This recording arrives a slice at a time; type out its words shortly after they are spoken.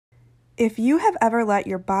If you have ever let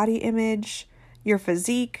your body image, your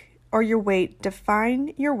physique, or your weight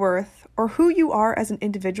define your worth or who you are as an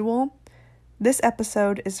individual, this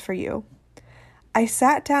episode is for you. I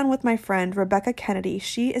sat down with my friend Rebecca Kennedy.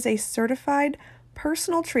 She is a certified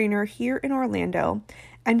personal trainer here in Orlando,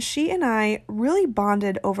 and she and I really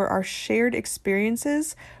bonded over our shared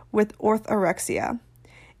experiences with orthorexia.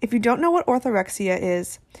 If you don't know what orthorexia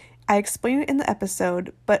is, I explain it in the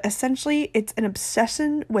episode, but essentially it's an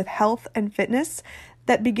obsession with health and fitness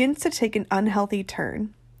that begins to take an unhealthy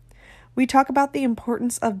turn. We talk about the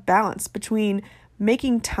importance of balance between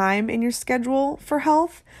making time in your schedule for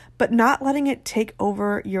health, but not letting it take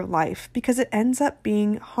over your life because it ends up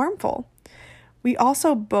being harmful. We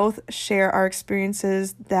also both share our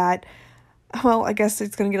experiences that, well, I guess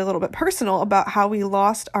it's going to get a little bit personal about how we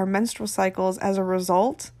lost our menstrual cycles as a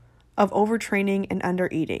result of overtraining and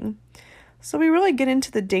undereating. So we really get into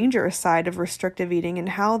the dangerous side of restrictive eating and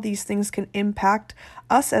how these things can impact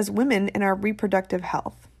us as women in our reproductive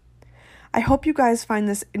health. I hope you guys find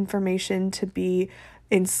this information to be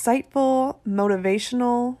insightful,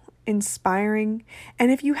 motivational, inspiring, and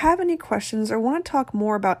if you have any questions or want to talk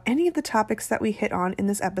more about any of the topics that we hit on in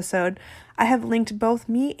this episode, I have linked both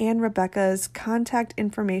me and Rebecca's contact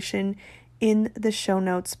information in the show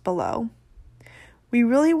notes below. We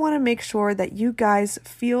really want to make sure that you guys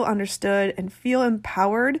feel understood and feel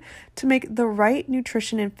empowered to make the right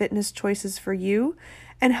nutrition and fitness choices for you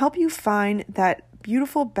and help you find that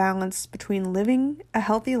beautiful balance between living a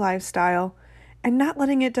healthy lifestyle and not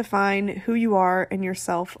letting it define who you are and your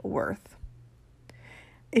self-worth.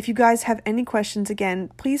 If you guys have any questions, again,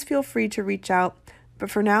 please feel free to reach out. But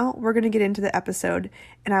for now, we're going to get into the episode,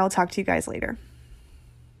 and I will talk to you guys later.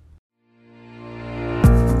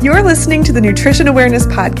 You're listening to the Nutrition Awareness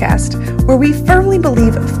Podcast, where we firmly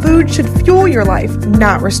believe food should fuel your life,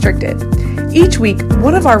 not restrict it. Each week,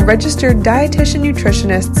 one of our registered dietitian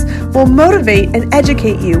nutritionists will motivate and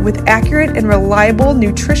educate you with accurate and reliable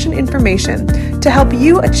nutrition information to help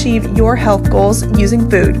you achieve your health goals using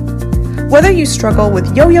food. Whether you struggle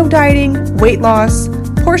with yo-yo dieting, weight loss,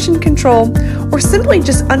 portion control, or simply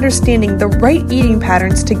just understanding the right eating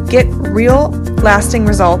patterns to get real, lasting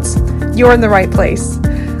results, you're in the right place.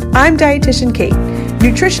 I'm Dietitian Kate,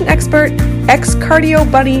 nutrition expert,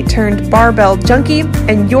 ex-cardio bunny turned barbell junkie,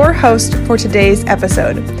 and your host for today's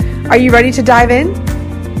episode. Are you ready to dive in?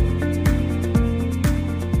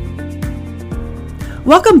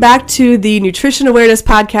 Welcome back to the Nutrition Awareness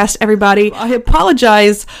Podcast, everybody. I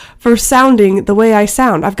apologize for sounding the way I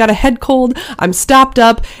sound. I've got a head cold. I'm stopped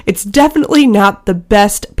up. It's definitely not the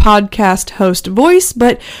best podcast host voice,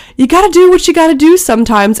 but you gotta do what you gotta do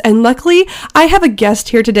sometimes. And luckily, I have a guest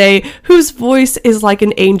here today whose voice is like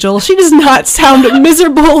an angel. She does not sound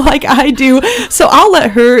miserable like I do, so I'll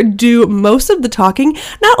let her do most of the talking,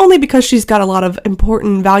 not only because she's got a lot of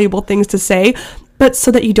important, valuable things to say, but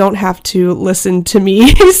so that you don't have to listen to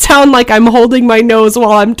me sound like I'm holding my nose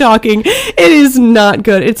while I'm talking. It is not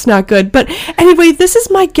good. It's not good. But anyway, this is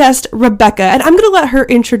my guest, Rebecca, and I'm going to let her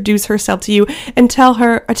introduce herself to you and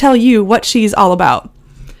tell you what she's all about.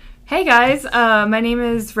 Hey guys, my name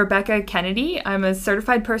is Rebecca Kennedy. I'm a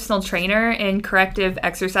certified personal trainer and corrective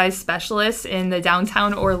exercise specialist in the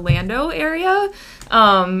downtown Orlando area.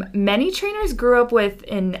 Many trainers grew up with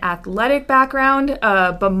an athletic background,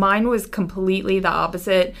 but mine was completely the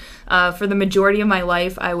opposite. For the majority of my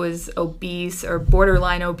life, I was obese or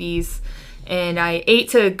borderline obese, and I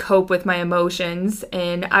ate to cope with my emotions,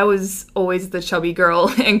 and I was always the chubby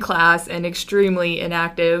girl in class and extremely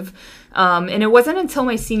inactive. And it wasn't until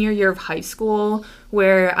my senior year of high school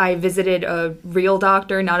where I visited a real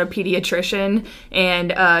doctor, not a pediatrician,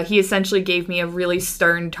 and he essentially gave me a really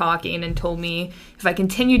stern talking and told me if I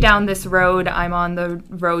continue down this road, I'm on the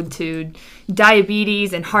road to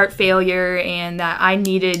diabetes and heart failure, and that I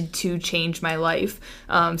needed to change my life.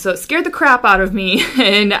 So it scared the crap out of me,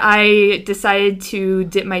 and I decided to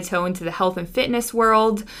dip my toe into the health and fitness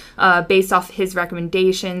world. Based off his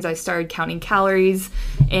recommendations, I started counting calories,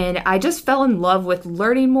 and I just fell in love with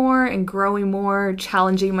learning more and growing more,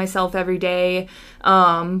 challenging myself every day.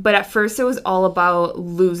 But at first it was all about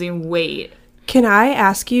losing weight. Can I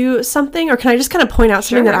ask you something, or can I just kind of point out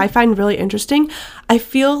something that I find really interesting? I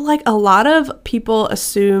feel like a lot of people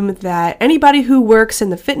assume that anybody who works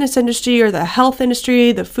in the fitness industry or the health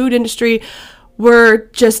industry, the food industry, were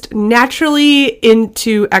just naturally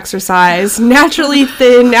into exercise, naturally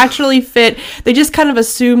thin, naturally fit. They just kind of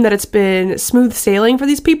assume that it's been smooth sailing for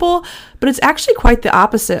these people, but it's actually quite the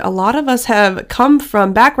opposite. A lot of us have come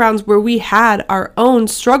from backgrounds where we had our own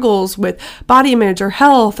struggles with body image or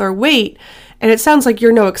health or weight. And it sounds like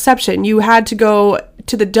you're no exception. You had to go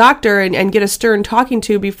to the doctor and get a stern talking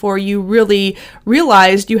to before you really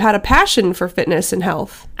realized you had a passion for fitness and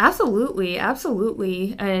health. Absolutely.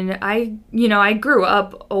 And I grew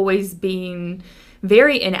up always being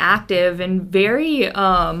very inactive and very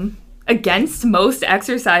against most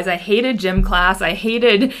exercise. I hated gym class. I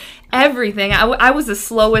hated everything. I was the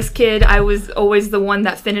slowest kid. I was always the one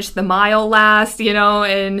that finished the mile last,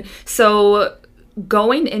 and so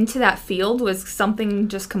going into that field was something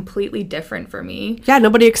just completely different for me. Yeah,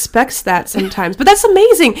 nobody expects that sometimes, but that's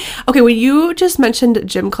amazing. Okay, when you just mentioned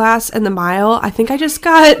gym class and the mile, I think I just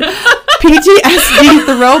got PTSD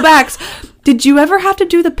throwbacks. Did you ever have to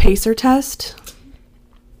do the pacer test?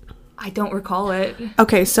 I don't recall it.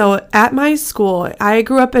 Okay, so at my school, I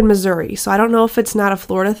grew up in Missouri, so I don't know if it's not a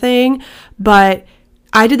Florida thing, but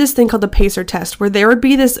I did this thing called the pacer test where there would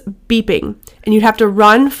be this beeping and you'd have to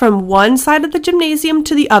run from one side of the gymnasium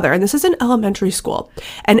to the other. And this is in elementary school.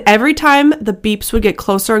 And every time the beeps would get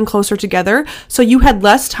closer and closer together, so you had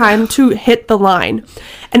less time to hit the line.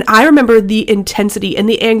 And I remember the intensity and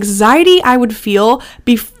the anxiety I would feel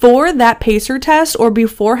before that pacer test or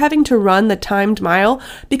before having to run the timed mile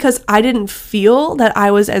because I didn't feel that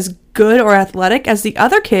I was as good or athletic as the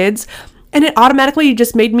other kids. And it automatically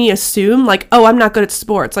just made me assume, like, oh, I'm not good at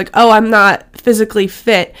sports. Like, oh, I'm not physically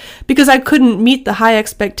fit because I couldn't meet the high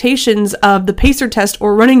expectations of the pacer test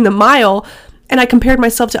or running the mile. And I compared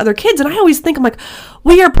myself to other kids. And I always think, I'm like,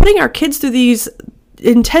 we are putting our kids through these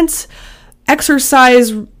intense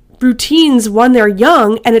exercise routines when they're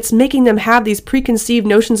young, and it's making them have these preconceived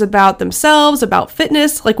notions about themselves, about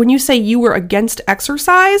fitness. Like when you say you were against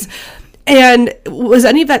exercise, and was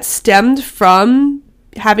any of that stemmed from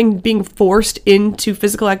being forced into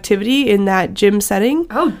physical activity in that gym setting?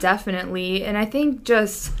 Oh, definitely. And I think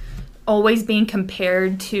just always being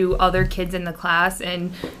compared to other kids in the class.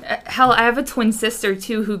 And hell, I have a twin sister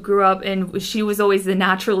too who grew up and she was always the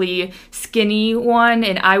naturally skinny one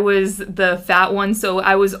and I was the fat one. So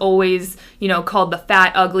I was always, called the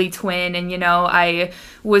fat, ugly twin. And, I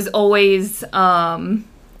was always,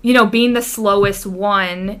 being the slowest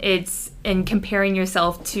one, and comparing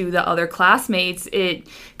yourself to the other classmates, it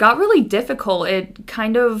got really difficult. It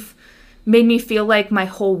kind of made me feel like my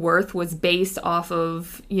whole worth was based off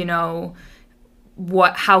of, how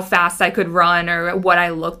fast I could run or what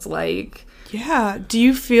I looked like. Yeah. Do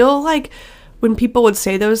you feel like when people would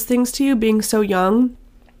say those things to you being so young,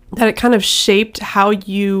 that it kind of shaped how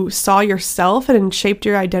you saw yourself and shaped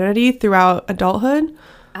your identity throughout adulthood?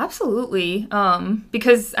 Absolutely.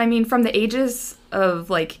 Because, from the ages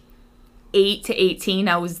of 8 to 18,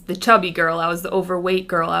 I was the chubby girl, I was the overweight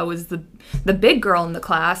girl, I was the big girl in the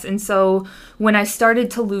class. And so when I started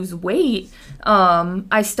to lose weight,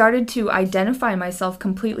 I started to identify myself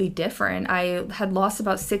completely different. I had lost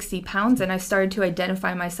about 60 pounds and I started to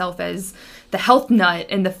identify myself as the health nut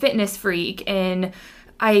and the fitness freak. And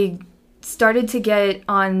I started to get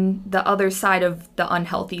on the other side of the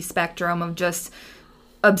unhealthy spectrum of just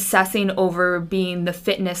obsessing over being the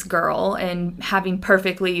fitness girl and having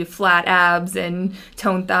perfectly flat abs and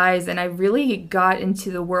toned thighs. And I really got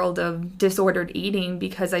into the world of disordered eating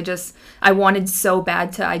because I wanted so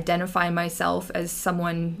bad to identify myself as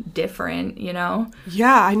someone different,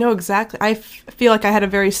 Yeah, I know exactly. I feel like I had a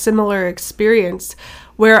very similar experience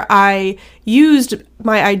where I used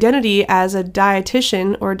my identity as a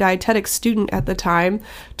dietitian or dietetic student at the time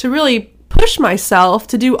to really push myself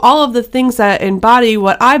to do all of the things that embody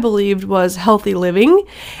what I believed was healthy living.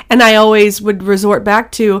 And I always would resort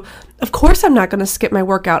back to, of course I'm not going to skip my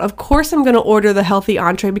workout. Of course I'm going to order the healthy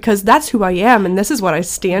entree because that's who I am and this is what I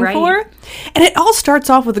stand for. And it all starts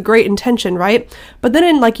off with a great intention, right? But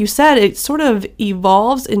then, like you said, it sort of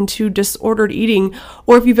evolves into disordered eating,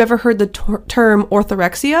 or if you've ever heard the term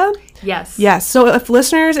orthorexia. Yes. Yes. So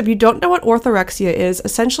if you don't know what orthorexia is,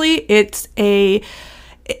 essentially it's a,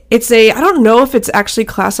 I don't know if it's actually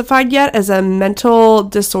classified yet as a mental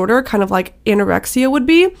disorder, kind of like anorexia would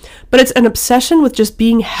be, but it's an obsession with just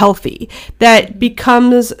being healthy that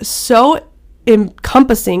becomes so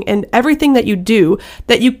encompassing in everything that you do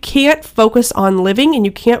that you can't focus on living and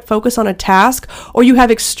you can't focus on a task, or you have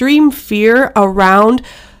extreme fear around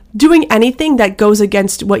doing anything that goes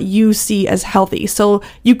against what you see as healthy. So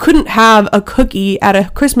you couldn't have a cookie at a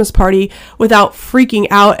Christmas party without freaking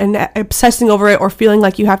out and obsessing over it or feeling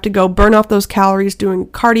like you have to go burn off those calories doing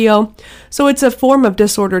cardio. So it's a form of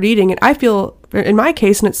disordered eating. And I feel, in my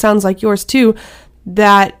case, and it sounds like yours too,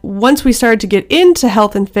 that once we started to get into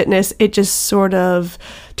health and fitness, it just sort of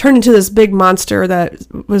turned into this big monster that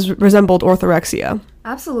resembled orthorexia.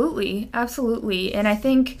 Absolutely. And I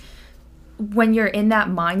think when you're in that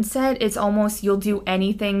mindset, it's almost you'll do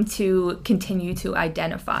anything to continue to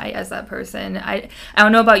identify as that person. I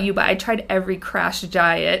don't know about you, but I tried every crash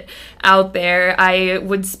diet out there. I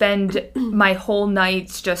would spend my whole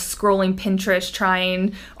nights just scrolling Pinterest,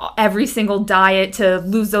 trying every single diet to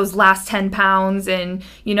lose those last 10 pounds. And,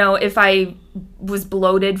 you know, if I was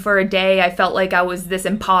bloated for a day, I felt like I was this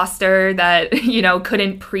imposter that, you know,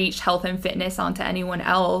 couldn't preach health and fitness onto anyone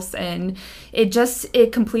else. And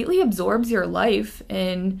it completely absorbs your life.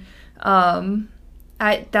 And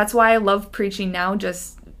that's why I love preaching now,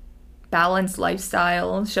 just balanced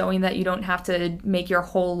lifestyle, showing that you don't have to make your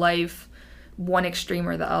whole life one extreme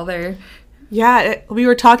or the other. Yeah, we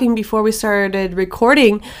were talking before we started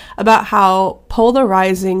recording about how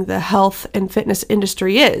polarizing the health and fitness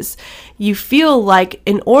industry is. You feel like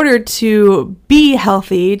in order to be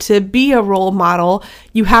healthy, to be a role model,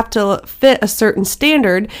 you have to fit a certain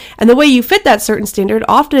standard. And the way you fit that certain standard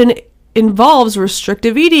often involves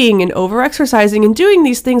restrictive eating and over-exercising and doing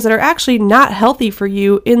these things that are actually not healthy for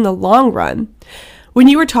you in the long run. When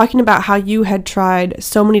you were talking about how you had tried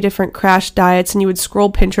so many different crash diets and you would scroll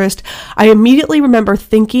Pinterest, I immediately remember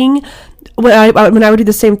thinking, when I would do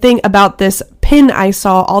the same thing, about this pin I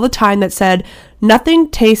saw all the time that said, "Nothing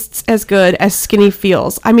tastes as good as skinny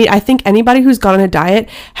feels." I mean, I think anybody who's gone on a diet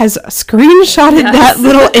has screenshotted that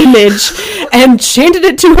little image and chanted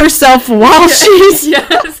it to herself while she's...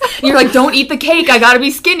 Yes. You're like, don't eat the cake. I gotta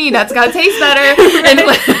be skinny. That's gotta taste better.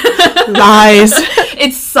 And Lies.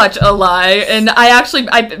 It's such a lie. And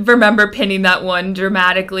I remember pinning that one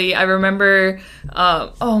dramatically. I remember,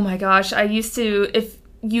 oh my gosh, I used to, if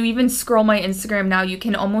you even scroll my Instagram now, you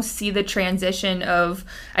can almost see the transition of,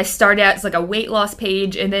 I started as like a weight loss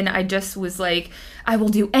page, and then I just was like, I will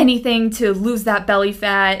do anything to lose that belly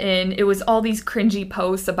fat. And it was all these cringy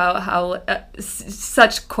posts about how,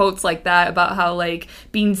 such quotes like that, about how like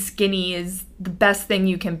being skinny is the best thing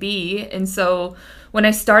you can be. And so when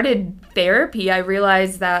I started therapy, I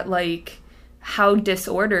realized that like how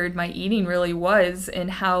disordered my eating really was,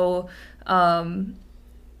 and how,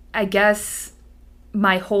 I guess,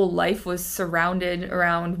 my whole life was surrounded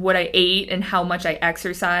around what I ate and how much I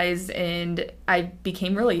exercised, and I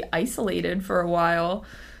became really isolated for a while.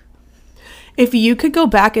 If you could go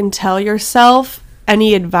back and tell yourself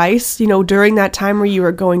any advice, you know, during that time where you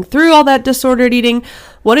were going through all that disordered eating,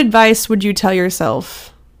 what advice would you tell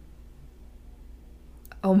yourself?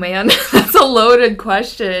 Oh man, that's a loaded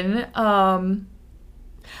question.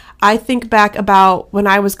 I think back about when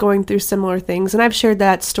I was going through similar things, and I've shared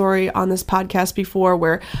that story on this podcast before,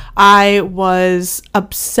 where I was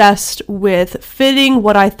obsessed with fitting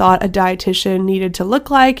what I thought a dietitian needed to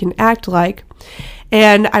look like and act like.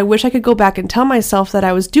 And I wish I could go back and tell myself that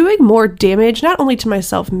I was doing more damage, not only to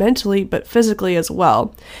myself mentally, but physically as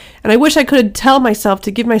well. And I wish I could tell myself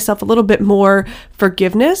to give myself a little bit more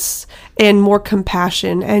forgiveness and more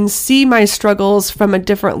compassion, and see my struggles from a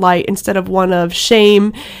different light instead of one of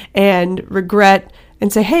shame and regret,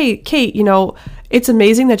 and say, hey, Kate, you know, it's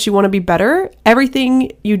amazing that you want to be better.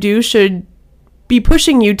 Everything you do should be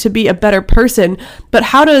pushing you to be a better person, but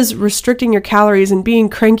how does restricting your calories and being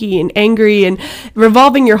cranky and angry and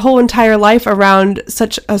revolving your whole entire life around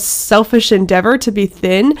such a selfish endeavor to be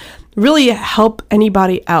thin really help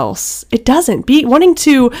anybody else? It doesn't. Wanting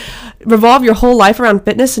to revolve your whole life around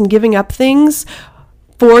fitness and giving up things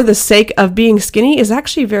for the sake of being skinny is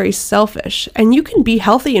actually very selfish. And you can be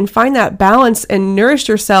healthy and find that balance and nourish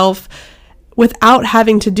yourself without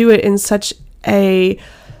having to do it in such a,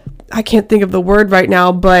 I can't think of the word right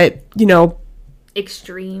now, but, you know,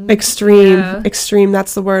 extreme, yeah. Extreme,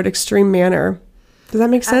 that's the word, extreme manner. Does that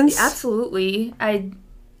make sense? Absolutely.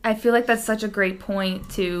 I feel like that's such a great point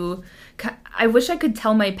to, I wish I could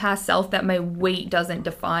tell my past self that my weight doesn't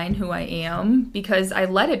define who I am, because I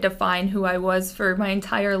let it define who I was for my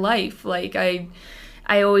entire life. Like I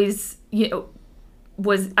always, you know,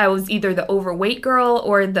 I was either the overweight girl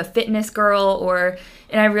or the fitness girl,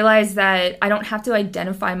 and I realized that I don't have to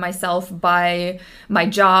identify myself by my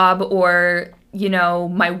job or, you know,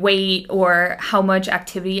 my weight or how much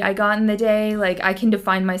activity I got in the day. Like I can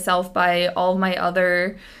define myself by all my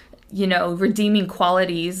other, you know, redeeming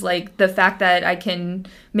qualities, like the fact that I can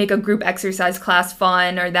make a group exercise class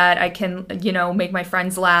fun, or that I can, you know, make my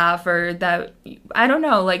friends laugh, or that, I don't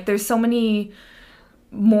know, like there's so many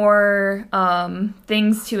more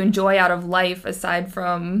things to enjoy out of life aside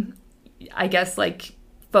from, I guess, like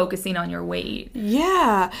focusing on your weight.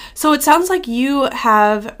 Yeah. So it sounds like you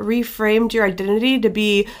have reframed your identity to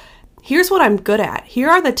be, here's what I'm good at. Here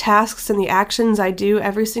are the tasks and the actions I do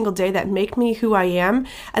every single day that make me who I am,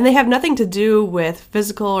 and they have nothing to do with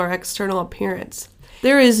physical or external appearance.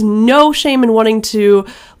 There is no shame in wanting to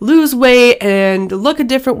lose weight and look a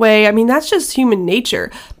different way. I mean, that's just human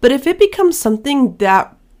nature. But if it becomes something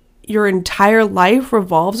that your entire life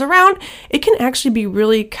revolves around, it can actually be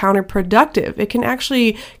really counterproductive. It can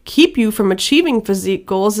actually keep you from achieving physique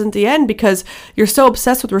goals in the end because you're so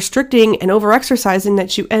obsessed with restricting and overexercising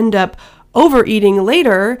that you end up overeating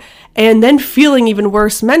later and then feeling even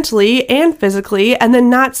worse mentally and physically and then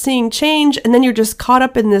not seeing change. And then you're just caught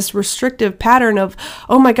up in this restrictive pattern of,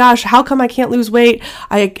 oh my gosh, how come I can't lose weight?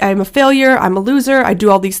 I'm a failure. I'm a loser. I do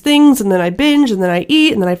all these things and then I binge and then I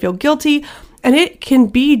eat and then I feel guilty. And it can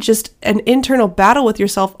be just an internal battle with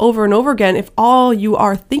yourself over and over again if all you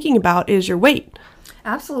are thinking about is your weight.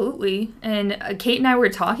 Absolutely. And Kate and I were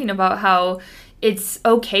talking about how it's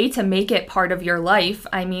okay to make it part of your life.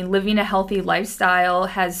 I mean, living a healthy lifestyle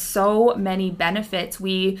has so many benefits.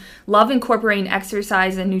 We love incorporating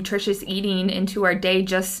exercise and nutritious eating into our day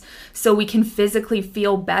just so we can physically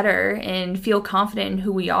feel better and feel confident in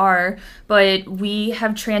who we are. But we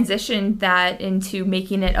have transitioned that into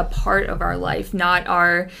making it a part of our life, not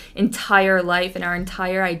our entire life and our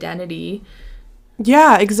entire identity.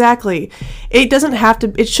 Yeah, exactly.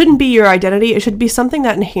 It shouldn't be your identity. It should be something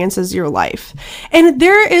that enhances your life. And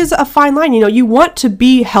there is a fine line, you want to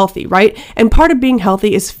be healthy, right? And part of being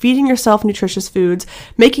healthy is feeding yourself nutritious foods,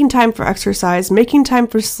 making time for exercise, making time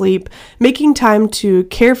for sleep, making time to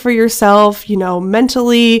care for yourself,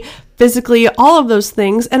 mentally, physically, all of those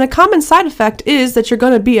things. And a common side effect is that you're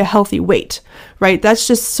going to be a healthy weight, right? That's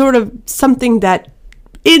just sort of something that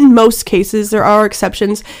in most cases, there are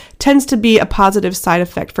exceptions, tends to be a positive side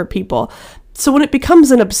effect for people. So when it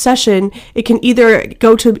becomes an obsession, it can either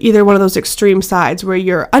go to either one of those extreme sides where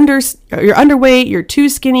you're underweight, you're too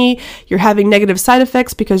skinny, you're having negative side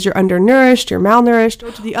effects because you're undernourished, you're malnourished,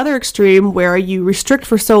 or to the other extreme where you restrict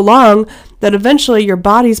for so long that eventually your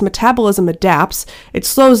body's metabolism adapts, it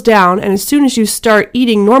slows down, and as soon as you start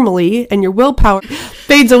eating normally and your willpower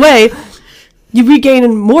fades away, you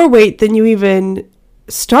regain more weight than you even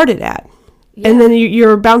started at. Yeah. And then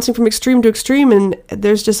you're bouncing from extreme to extreme, and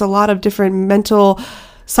there's just a lot of different mental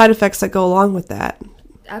side effects that go along with that.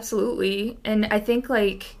 Absolutely. And I think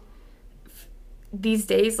these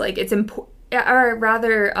days it's important, or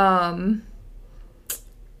rather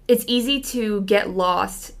it's easy to get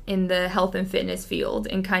lost in the health and fitness field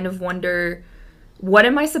and kind of wonder, what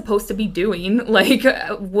am I supposed to be doing?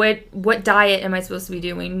 What diet am I supposed to be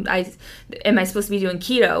doing? Am I supposed to be doing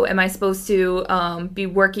keto? Am I supposed to be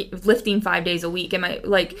lifting 5 days a week?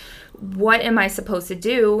 What am I supposed to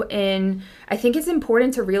do? And I think it's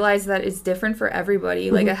important to realize that it's different for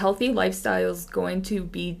everybody. Mm-hmm. A healthy lifestyle is going to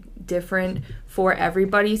be different for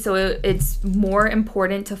everybody. So it's more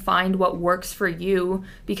important to find what works for you,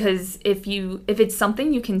 because if it's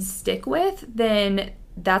something you can stick with, then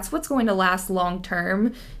that's what's going to last long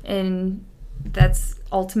term, and that's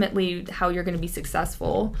ultimately how you're going to be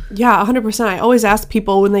successful. Yeah, 100%. I always ask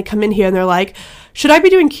people when they come in here and they're like, should I be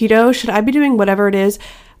doing keto? Should I be doing whatever it is?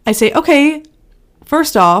 I say, okay,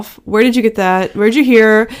 first off, where did you get that? Where did you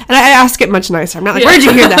hear? And I ask it much nicer. I'm not like, where did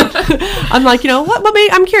you hear that? I'm like,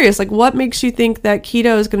 I'm curious, what makes you think that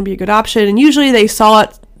keto is going to be a good option? And usually they saw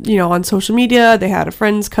it, on social media. They had a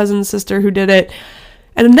friend's cousin, sister who did it.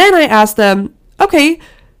 And then I ask them, okay,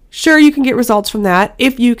 sure, you can get results from that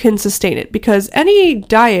if you can sustain it, because any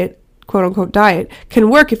diet, quote unquote diet, can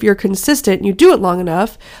work if you're consistent and you do it long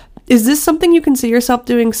enough. Is this something you can see yourself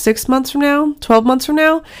doing 6 months from now, 12 months from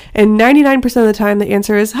now? And 99% of the time, the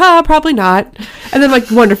answer is, probably not. And then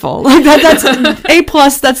wonderful. That's A+,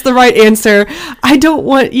 that's the right answer. I don't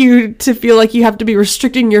want you to feel like you have to be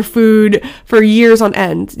restricting your food for years on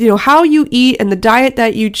end. How you eat and the diet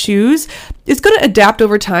that you choose is going to adapt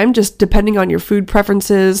over time, just depending on your food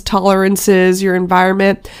preferences, tolerances, your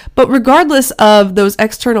environment. But regardless of those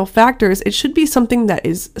external factors, it should be something that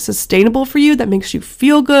is sustainable for you, that makes you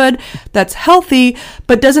feel good, that's healthy,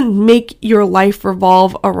 but doesn't make your life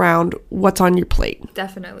revolve around what's on your plate.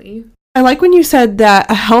 Definitely. I like when you said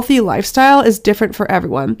that a healthy lifestyle is different for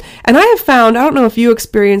everyone. And I have found, I don't know if you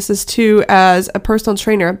experience this too as a personal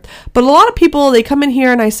trainer, but a lot of people, they come in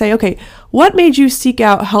here and I say, okay, what made you seek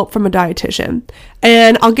out help from a dietitian?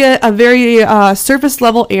 And I'll get a very surface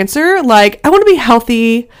level answer, like, I want to be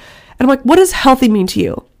healthy. And I'm like, what does healthy mean to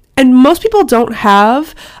you? And most people don't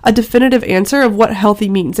have a definitive answer of what healthy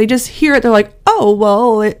means. They just hear it. They're like, oh,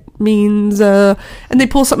 well, it means, and they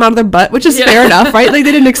pull something out of their butt, which is fair enough, right? They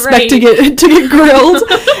didn't expect to get grilled.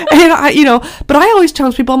 And but I always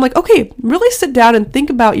challenge people. I'm like, okay, really sit down and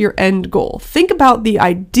think about your end goal. Think about the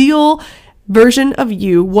ideal version of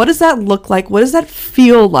you, what does that look like? What does that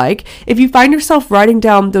feel like? If you find yourself writing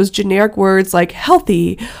down those generic words like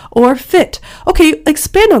healthy or fit, okay,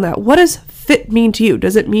 expand on that. What does fit mean to you?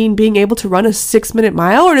 Does it mean being able to run a 6-minute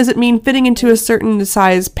mile, or does it mean fitting into a certain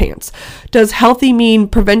size pants? Does healthy mean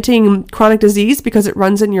preventing chronic disease because it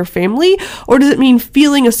runs in your family, or does it mean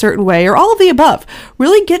feeling a certain way, or all of the above?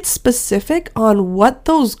 Really get specific on what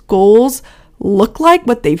those goals look like,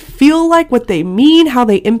 what they feel like, what they mean, how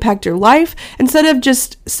they impact your life, instead of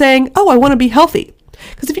just saying, oh, I want to be healthy.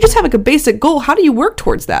 Because if you just have like a basic goal, how do you work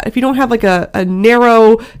towards that if you don't have like a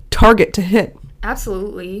narrow target to hit?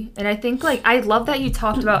 Absolutely. And I think I love that you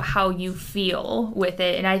talked about how you feel with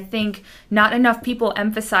it. And I think not enough people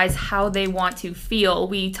emphasize how they want to feel.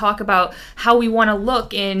 We talk about how we want to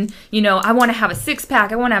look and, I want to have a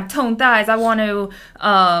 6-pack. I want to have toned thighs. I want to,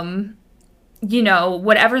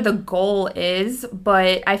 whatever the goal is,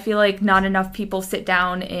 but I feel like not enough people sit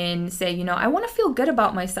down and say, I want to feel good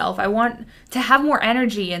about myself. I want to have more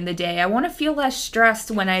energy in the day. I want to feel less stressed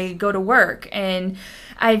when I go to work. And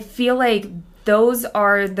I feel like those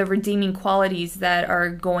are the redeeming qualities that are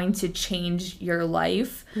going to change your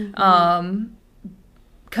life.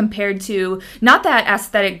 Compared to, not that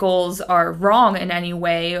aesthetic goals are wrong in any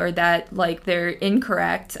way or that they're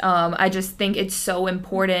incorrect. I just think it's so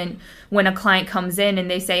important when a client comes in and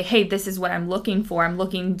they say, hey, this is what I'm looking for. I'm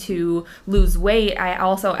looking to lose weight. I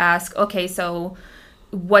also ask, okay, so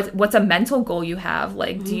what's a mental goal you have?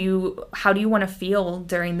 How do you want to feel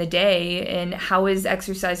during the day, and how is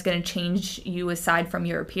exercise going to change you aside from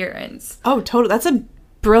your appearance? Oh, totally. That's a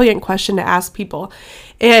brilliant question to ask people.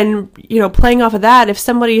 And, playing off of that, if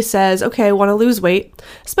somebody says, okay, I want to lose weight,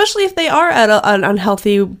 especially if they are at an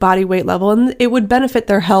unhealthy body weight level and it would benefit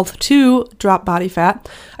their health to drop body fat,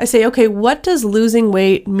 I say, okay, what does losing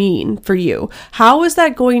weight mean for you? How is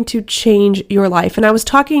that going to change your life? And I was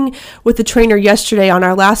talking with the trainer yesterday on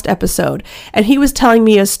our last episode, and he was telling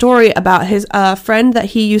me a story about his friend that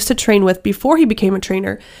he used to train with before he became a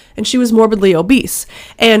trainer, and she was morbidly obese.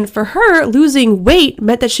 And for her, losing weight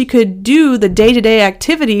meant that she could do the day-to-day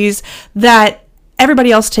activities that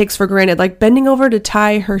everybody else takes for granted, like bending over to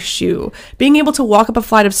tie her shoe, being able to walk up a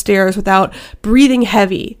flight of stairs without breathing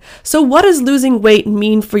heavy. So what does losing weight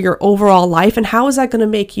mean for your overall life, and how is that going to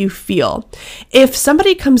make you feel? If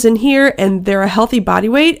somebody comes in here and they're a healthy body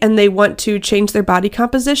weight and they want to change their body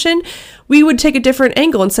composition, we would take a different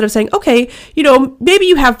angle. Instead of saying, okay, maybe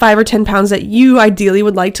you have 5 or 10 pounds that you ideally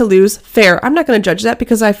would like to lose. Fair. I'm not going to judge that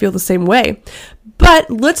because I feel the same way.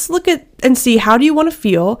 But let's look at and see, how do you want to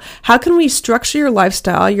feel? How can we structure your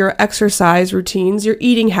lifestyle, your exercise routines, your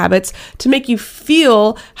eating habits to make you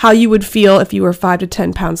feel how you would feel if you were 5 to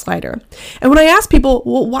 10 pounds lighter? And when I ask people,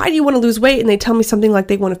 well, why do you want to lose weight? And they tell me something like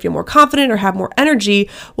they want to feel more confident or have more energy.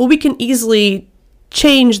 Well, we can easily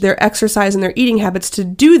change their exercise and their eating habits to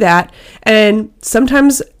do that. And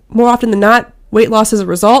sometimes, more often than not, weight loss is a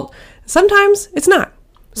result. Sometimes it's not.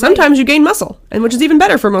 Sometimes you gain muscle, and which is even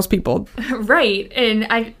better for most people. Right. And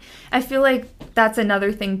I feel like that's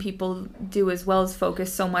another thing people do as well, is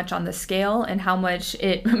focus so much on the scale and how much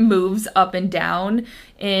it moves up and down.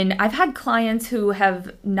 And I've had clients who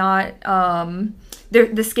have not,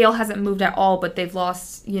 the scale hasn't moved at all, but they've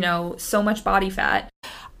lost, so much body fat.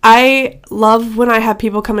 I love when I have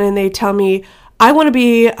people come in and they tell me, I want to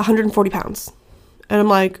be 140 pounds. And I'm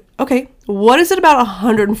like, okay, what is it about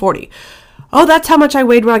 140? Oh, that's how much I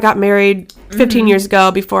weighed when I got married 15 years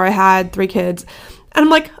ago before I had 3 kids. And I'm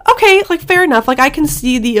like, okay, fair enough. I can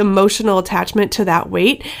see the emotional attachment to that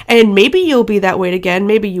weight, and maybe you'll be that weight again,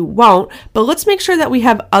 maybe you won't, but let's make sure that we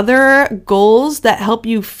have other goals that help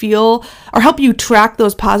you feel or help you track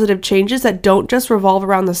those positive changes that don't just revolve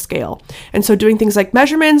around the scale. And so doing things like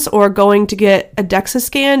measurements or going to get a DEXA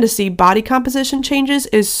scan to see body composition changes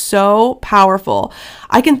is so powerful.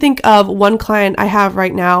 I can think of one client I have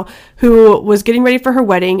right now who was getting ready for her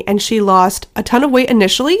wedding, and she lost a ton of weight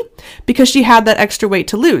initially because she had that extra weight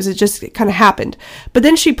to lose. It just kind of happened. But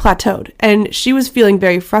then she plateaued, and she was feeling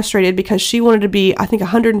very frustrated because she wanted to be, I think,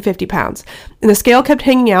 150 pounds. And the scale kept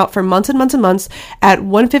hanging out for months and months and months at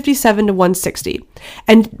 157 to 160.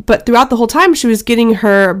 But throughout the whole time, she was getting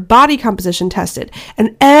her body composition tested.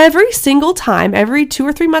 And every single time, every 2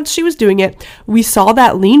 or 3 months she was doing it, we saw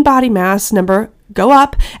that lean body mass number go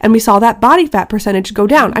up, and we saw that body fat percentage go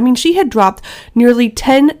down. I mean, she had dropped nearly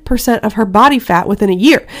 10% of her body fat within a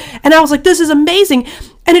year. And I was like, this is amazing.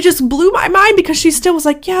 And it just blew my mind because she still was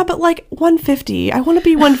like, yeah, but 150, I want to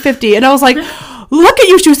be 150. And I was like, look at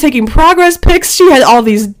you. She was taking progress pics. She had all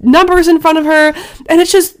these numbers in front of her. And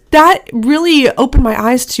it's just, that really opened my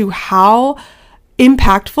eyes to how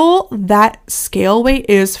impactful that scale weight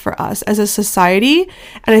is for us as a society.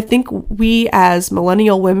 And I think we as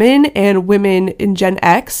millennial women and women in Gen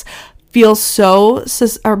X feel so,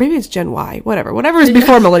 or maybe it's Gen Y, whatever is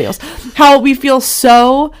before millennials, how we feel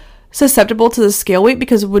so susceptible to the scale weight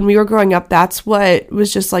because when we were growing up, that's what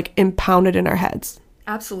was just like impounded in our heads.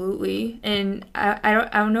 Absolutely. And I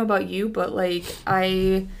don't know about you, but like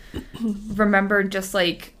I remember just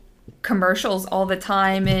like commercials all the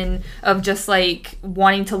time and of just like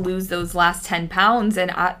wanting to lose those last 10 pounds,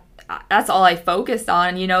 and that's all I focused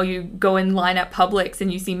on. You know, you go in line at Publix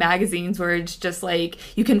and you see magazines where it's just like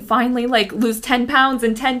you can finally like lose 10 pounds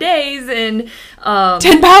in 10 days, and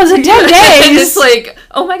 10 pounds in 10 days. And it's like,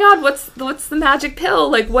 oh my god, what's the magic pill?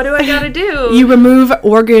 Like, what do I gotta do? You remove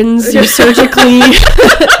organs, you surgically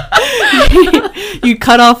you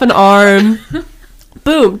cut off an arm,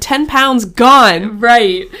 boom, 10 pounds gone.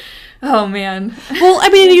 Right. Oh man. Well, I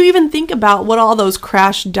mean, you even think about what all those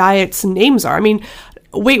crash diets names are. I mean,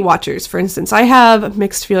 Weight Watchers, for instance. I have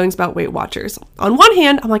mixed feelings about Weight Watchers. On one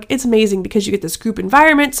hand, I'm like, it's amazing because you get this group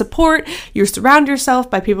environment, support, you surround yourself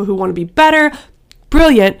by people who want to be better.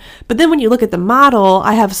 Brilliant. But then when you look at the model,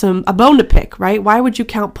 I have a bone to pick, right? Why would you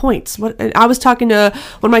count points? I was talking to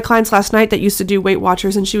one of my clients last night that used to do Weight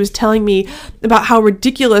Watchers, and she was telling me about how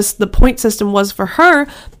ridiculous the point system was for her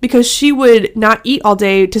because she would not eat all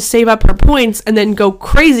day to save up her points and then go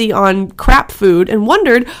crazy on crap food and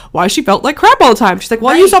wondered why she felt like crap all the time. She's like,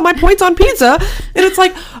 well, I used all my points on pizza. And it's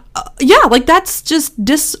like, yeah, like that's just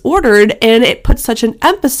disordered, and it puts such an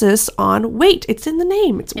emphasis on weight. It's in the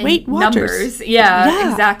name. It's Weight Watchers. Numbers.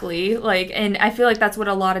 Yeah, exactly. Like, and I feel like that's what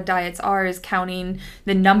a lot of diets are, is counting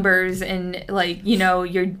the numbers, and like, you know,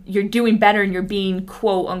 you're doing better and you're being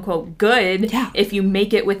quote unquote good if you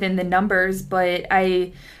make it within the numbers. But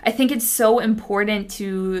I think it's so important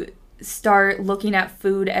to start looking at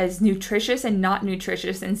food as nutritious and not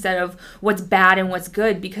nutritious instead of what's bad and what's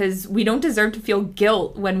good, because we don't deserve to feel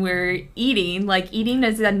guilt when we're eating. Like, eating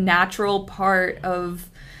is a natural part of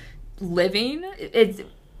living. It's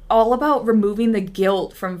all about removing the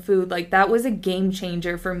guilt from food. Like, that was a game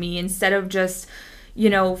changer for me. Instead of just, you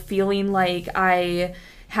know, feeling like I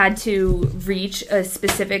had to reach a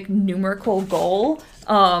specific numerical goal,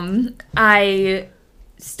 I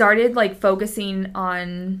started like focusing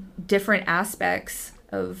on different aspects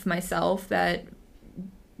of myself that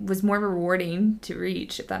was more rewarding to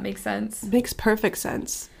reach, if that makes sense. Makes perfect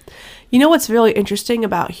sense. You know what's really interesting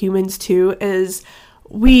about humans too is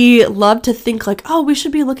we love to think like, oh, we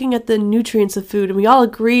should be looking at the nutrients of food, and we all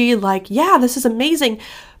agree like, yeah, this is amazing.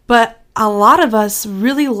 But a lot of us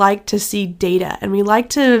really like to see data, and we like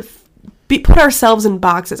to put ourselves in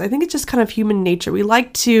boxes. I think it's just kind of human nature. We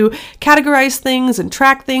like to categorize things and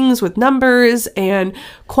track things with numbers and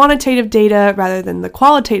quantitative data rather than the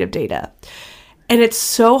qualitative data. And it's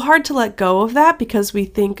so hard to let go of that because we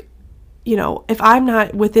think, you know, if I'm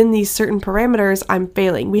not within these certain parameters, I'm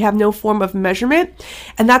failing. We have no form of measurement.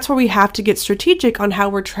 And that's where we have to get strategic on how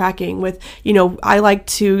we're tracking with, you know, I like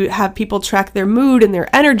to have people track their mood and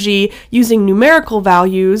their energy using numerical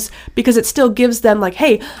values because it still gives them like,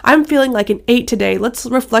 hey, I'm feeling like an 8 today. Let's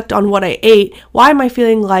reflect on what I ate. Why am I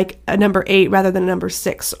feeling like a number 8 rather than a number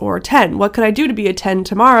 6 or 10? What could I do to be a 10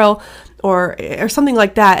 tomorrow or something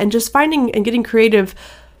like that? And just finding and getting creative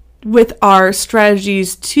with our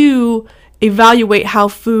strategies to evaluate how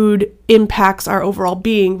food impacts our overall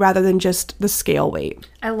being rather than just the scale weight.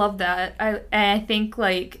 I love that. I think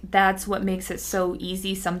like that's what makes it so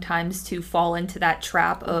easy sometimes to fall into that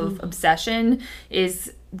trap of obsession,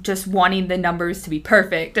 is just wanting the numbers to be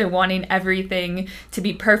perfect and wanting everything to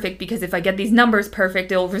be perfect, because if I get these numbers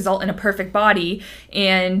perfect, it'll result in a perfect body.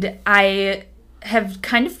 And I have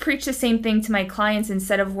kind of preached the same thing to my clients.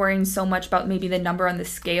 Instead of worrying so much about maybe the number on the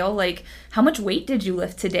scale, like, how much weight did you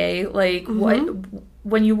lift today? Like,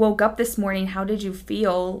 when you woke up this morning, how did you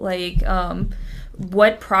feel? Like,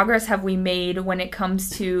 what progress have we made when it comes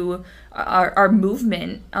to our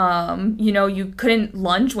movement? You know, you couldn't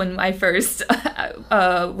lunge when I first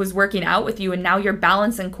was working out with you, and now your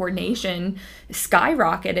balance and coordination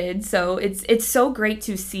skyrocketed. So it's so great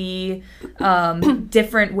to see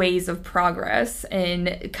different ways of progress,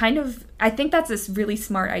 and kind of, I think that's a really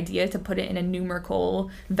smart idea to put it in a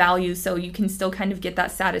numerical value so you can still kind of get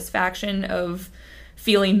that satisfaction of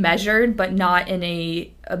feeling measured, but not in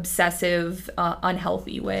a obsessive,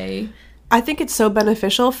 unhealthy way. I think it's so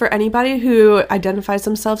beneficial for anybody who identifies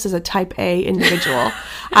themselves as a type A individual.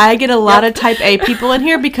 I get a lot of type A people in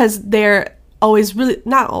here because they're always really,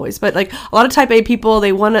 not always, but like a lot of type A people,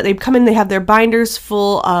 they come in, they have their binders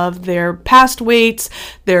full of their past weights,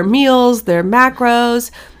 their meals, their macros.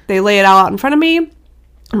 They lay it all out in front of me.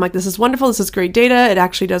 I'm like, this is wonderful. This is great data. It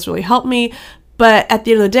actually does really help me. But at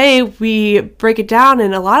the end of the day, we break it down,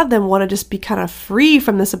 and a lot of them want to just be kind of free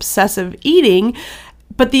from this obsessive eating.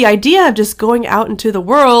 But the idea of just going out into the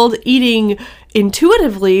world, eating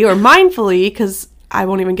intuitively or mindfully, because I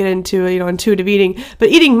won't even get into, intuitive eating, but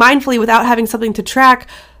eating mindfully without having something to track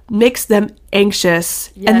makes them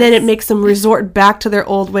anxious. Yes. And then it makes them resort back to their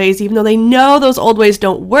old ways, even though they know those old ways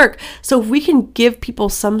don't work. So if we can give people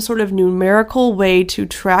some sort of numerical way to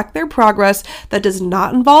track their progress that does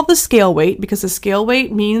not involve the scale weight, because the scale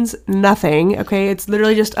weight means nothing, okay? It's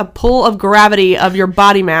literally just a pull of gravity of your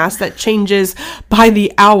body mass that changes by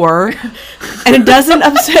the hour. And it doesn't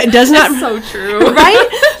upset, it does not. It's so true.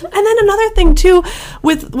 Right? And then another thing too,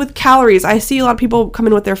 with calories, I see a lot of people come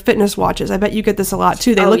in with their fitness watches. I bet you get this a lot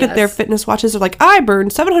too. They look at their fitness watches, they're like, I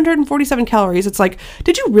burned 747 calories. It's like,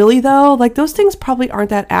 did you really though? Like, those things probably aren't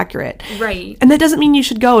that accurate. Right. And that doesn't mean you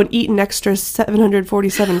should go and eat an extra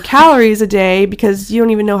 747 calories a day because you don't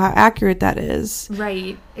even know how accurate that is.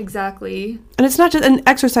 Right. Exactly. And it's not just, and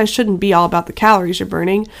exercise shouldn't be all about the calories you're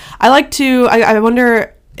burning. I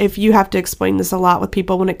wonder if you have to explain this a lot with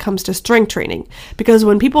people when it comes to strength training, because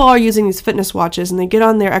when people are using these fitness watches and they get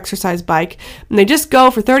on their exercise bike and they just go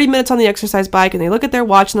for 30 minutes on the exercise bike and they look at their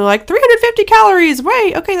watch and they're like 350 calories,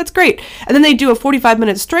 right? Okay, that's great. And then they do a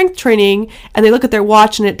 45-minute strength training and they look at their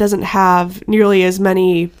watch and it doesn't have nearly as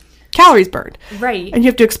many calories burned. Right. And you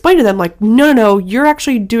have to explain to them like, no, you're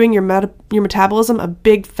actually doing your metabolism a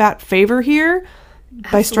big fat favor here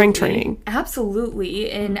by strength training. Absolutely.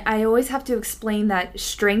 And I always have to explain that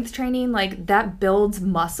strength training, like, that builds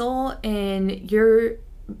muscle, and you're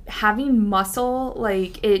having muscle,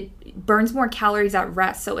 like, it burns more calories at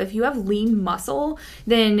rest. So if you have lean muscle,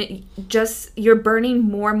 then just you're burning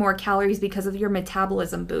more and more calories because of your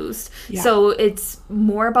metabolism boost. Yeah. So it's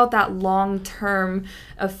more about that long-term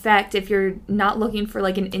effect. If you're not looking for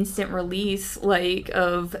like an instant release, like,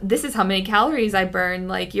 of this is how many calories I burn,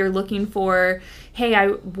 like, you're looking for, hey, I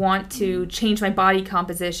want to change my body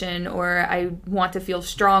composition, or I want to feel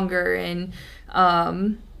stronger, and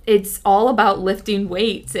it's all about lifting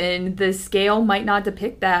weights, and the scale might not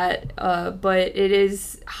depict that, but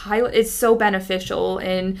it's so beneficial.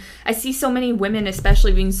 And I see so many women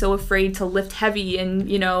especially being so afraid to lift heavy,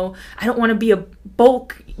 and I don't want to be a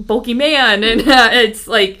bulky man, and it's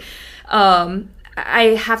like I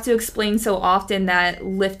have to explain so often that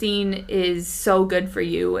lifting is so good for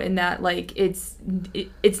you, and that, like, it's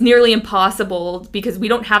nearly impossible because we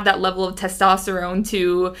don't have that level of testosterone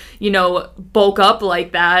to, bulk up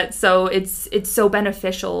like that. So it's so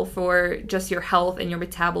beneficial for just your health and your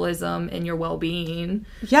metabolism and your well-being.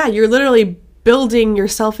 Yeah, you're literally building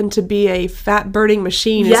yourself into be a fat burning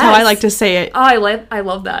machine is how I like to say it. Oh, I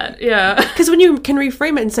love that. Yeah. Because when you can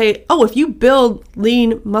reframe it and say, oh, if you build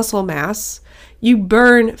lean muscle mass, you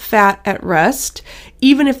burn fat at rest,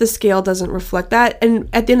 even if the scale doesn't reflect that. And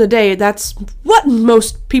at the end of the day, that's what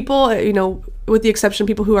most people, with the exception of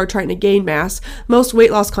people who are trying to gain mass, most weight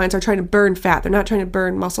loss clients are trying to burn fat. They're not trying to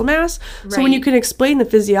burn muscle mass. Right. So when you can explain the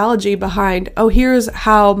physiology behind, oh, here's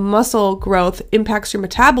how muscle growth impacts your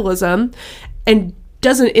metabolism and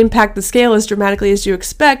doesn't impact the scale as dramatically as you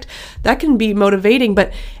expect, that can be motivating.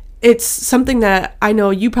 But it's something that I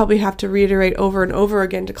know you probably have to reiterate over and over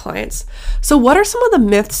again to clients. So what are some of the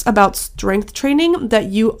myths about strength training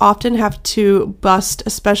that you often have to bust,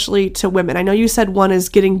 especially to women? I know you said one is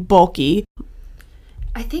getting bulky.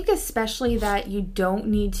 I think especially that you don't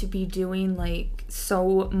need to be doing like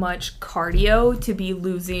so much cardio to be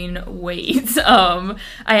losing weight. I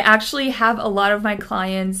actually have a lot of my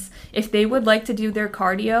clients, if they would like to do their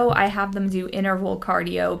cardio, I have them do interval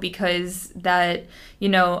cardio, because that,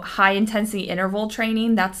 high intensity interval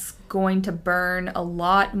training, that's going to burn a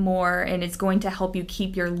lot more, and it's going to help you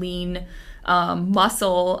keep your lean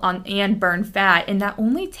muscle on and burn fat, and that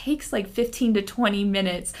only takes like 15 to 20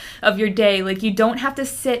 minutes of your day. Like, you don't have to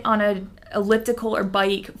sit on a elliptical or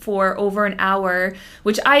bike for over an hour,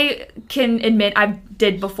 which I can admit I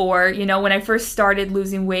did before. When I first started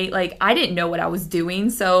losing weight, like, I didn't know what I was doing,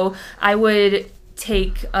 so I would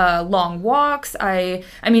take long walks. I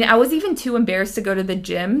was even too embarrassed to go to the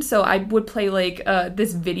gym, so I would play like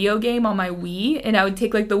this video game on my Wii, and I would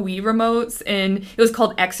take like the Wii remotes, and it was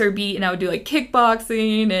called Exerbeat, and I would do like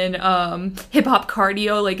kickboxing and hip-hop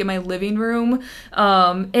cardio like in my living room,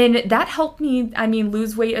 and that helped me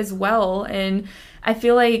lose weight as well. And I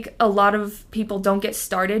feel like a lot of people don't get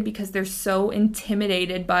started because they're so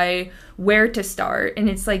intimidated by where to start, and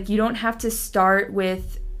it's like, you don't have to start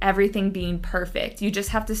with everything being perfect. You just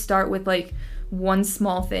have to start with like one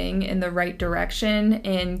small thing in the right direction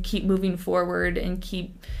and keep moving forward and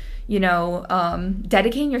keep,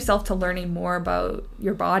 dedicating yourself to learning more about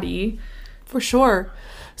your body. For sure.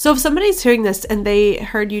 So if somebody's hearing this and they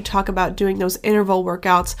heard you talk about doing those interval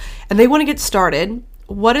workouts and they want to get started,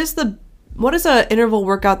 what is an interval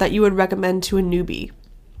workout that you would recommend to a newbie?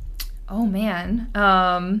 Oh man.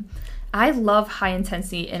 I love high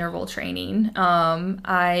intensity interval training.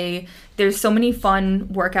 There's so many fun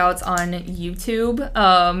workouts on YouTube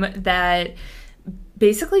that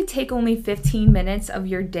basically take only 15 minutes of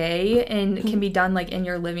your day and can be done like in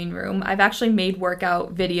your living room. I've actually made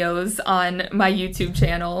workout videos on my YouTube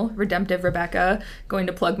channel, Redemptive Rebecca, going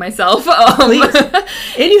to plug myself. Please.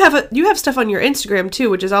 And you have stuff on your Instagram too,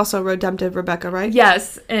 which is also Redemptive Rebecca, right?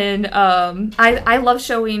 Yes. And I love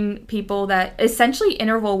showing people that essentially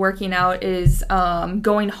interval working out is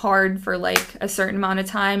going hard for like a certain amount of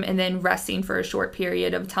time and then resting for a short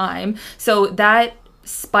period of time. So that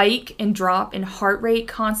spike and drop in heart rate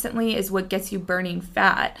constantly is what gets you burning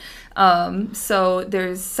fat. So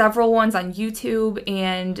there's several ones on YouTube,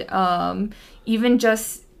 and even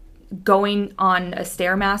just going on a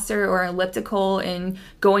Stairmaster or elliptical and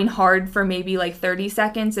going hard for maybe like 30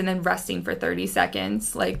 seconds and then resting for 30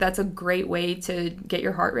 seconds. Like that's a great way to get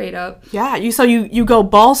your heart rate up. Yeah, you go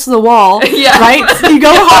balls to the wall, yeah. Right? So you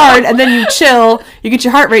go hard and then you chill, you get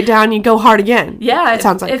your heart rate down, you go hard again. Yeah, it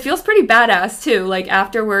sounds like. It feels pretty badass too. Like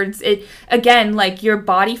afterwards, like your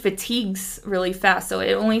body fatigues really fast. So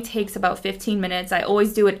it only takes about 15 minutes. I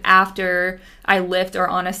always do it after I lift or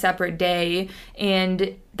on a separate day,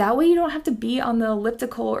 and that way you don't have to be on the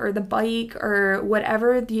elliptical or the bike or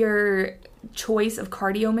whatever your choice of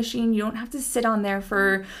cardio machine. You don't have to sit on there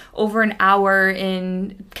for over an hour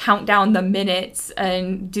and count down the minutes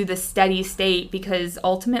and do the steady state, because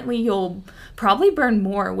ultimately you'll probably burn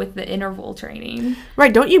more with the interval training.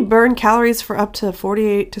 Right. Don't you burn calories for up to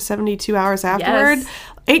 48 to 72 hours afterward? Yes.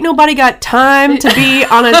 Ain't nobody got time to be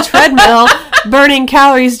on a treadmill burning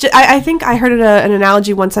calories. I think I heard an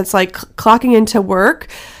analogy once that's like clocking into work.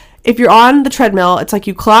 If you're on the treadmill, it's like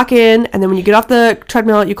you clock in, and then when you get off the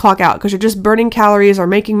treadmill, you clock out, because you're just burning calories or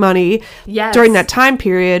making money during that time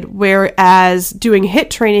period. Whereas doing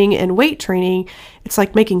HIIT training and weight training, it's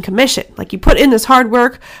like making commission. Like you put in this hard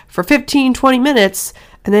work for 15, 20 minutes,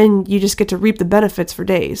 and then you just get to reap the benefits for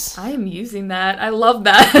days. I am using that. I love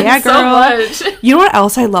that so much. You know what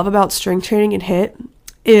else I love about strength training and HIIT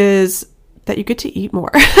is that you get to eat more.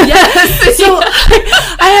 Yes. So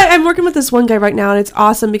I'm working with this one guy right now, and it's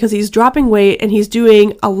awesome because he's dropping weight and he's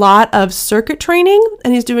doing a lot of circuit training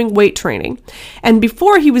and he's doing weight training. And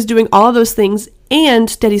before, he was doing all of those things and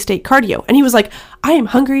steady state cardio. And he was like, I am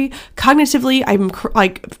hungry cognitively. I'm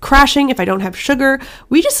crashing if I don't have sugar.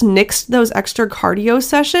 We just nixed those extra cardio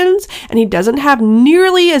sessions, and he doesn't have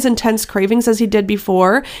nearly as intense cravings as he did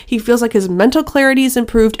before. He feels like his mental clarity is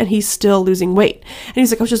improved, and he's still losing weight. And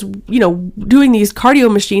he's like, I was just, doing these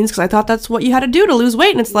cardio machines because I thought that's what you had to do to lose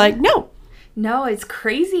weight. And it's like, no. No, it's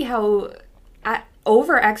crazy how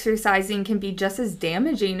over exercising can be just as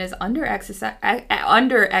damaging as under exercising.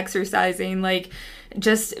 Like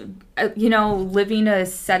just living a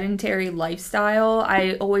sedentary lifestyle.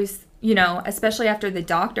 I always, especially after the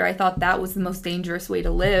doctor, I thought that was the most dangerous way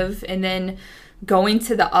to live. And then going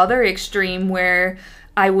to the other extreme where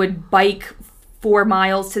I would bike 4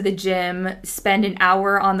 miles to the gym, spend an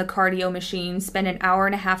hour on the cardio machine, spend an hour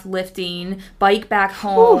and a half lifting, bike back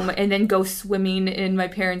home, and then go swimming in my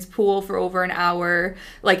parents' pool for over an hour,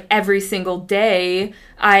 like every single day.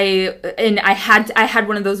 I had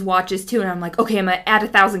one of those watches too, and I'm like, okay, I'm gonna add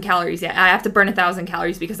 1,000 calories. Yeah, I have to burn 1,000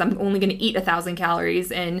 calories because I'm only gonna eat 1,000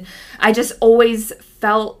 calories, and I just always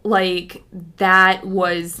felt like that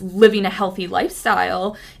was living a healthy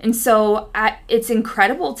lifestyle. And so it's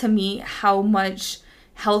incredible to me how much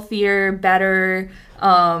healthier, better,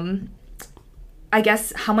 I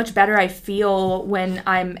guess how much better I feel when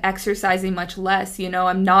I'm exercising much less.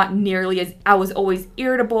 I'm not nearly as, I was always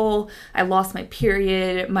irritable. I lost my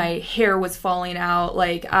period. My hair was falling out.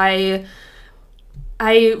 Like I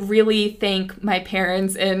really thank my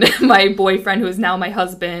parents and my boyfriend, who is now my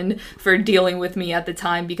husband, for dealing with me at the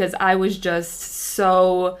time, because I was just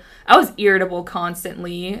I was irritable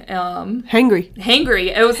constantly.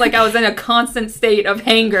 Hangry. It was like I was in a constant state of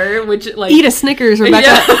hanger, which like... Eat a Snickers, Rebecca.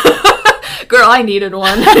 Yeah. Girl, I needed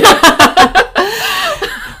one.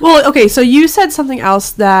 Well, okay, so you said something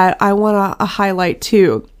else that I want to highlight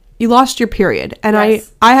too. You lost your period, and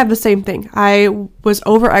yes. I have the same thing. I was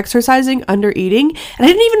over-exercising, under-eating, and I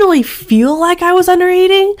didn't even really feel like I was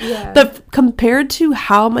under-eating. Yeah. But compared to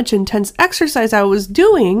how much intense exercise I was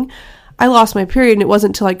doing, I lost my period, and it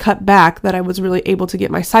wasn't until I cut back that I was really able to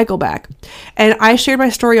get my cycle back. And I shared my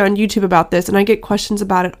story on YouTube about this, and I get questions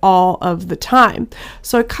about it all of the time.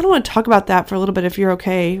 So I kind of want to talk about that for a little bit, if you're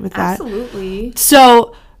okay with that. Absolutely.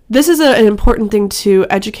 So this is an important thing to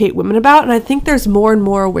educate women about, and I think there's more and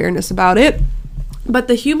more awareness about it. But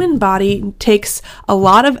the human body takes a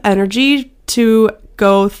lot of energy to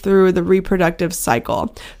go through the reproductive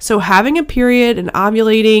cycle. So having a period and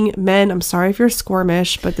ovulating, men, I'm sorry if you're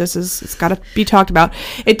squirmish, but it's got to be talked about.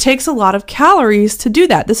 It takes a lot of calories to do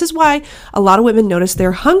that. This is why a lot of women notice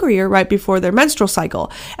they're hungrier right before their menstrual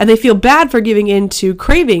cycle, and they feel bad for giving in to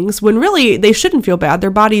cravings when really they shouldn't feel bad. Their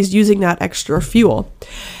body's using that extra fuel.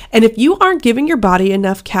 And if you aren't giving your body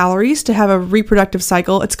enough calories to have a reproductive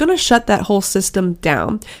cycle, it's going to shut that whole system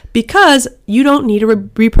down, because you don't need a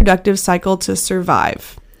reproductive cycle to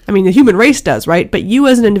survive. I mean, the human race does, right? But you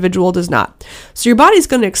as an individual does not. So your body's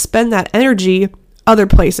going to expend that energy other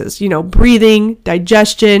places, breathing,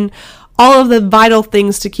 digestion, all of the vital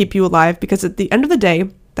things to keep you alive, because at the end of the day,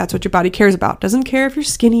 that's what your body cares about. It doesn't care if you're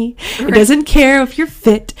skinny. It doesn't care if you're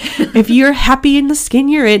fit, if you're happy in the skin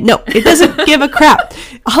you're in. No, it doesn't give a crap.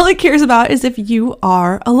 All it cares about is if you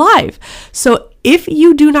are alive. So if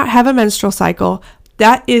you do not have a menstrual cycle,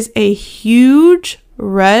 that is a huge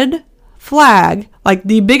red flag, like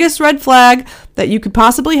the biggest red flag that you could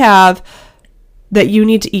possibly have, that you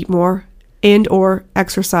need to eat more and or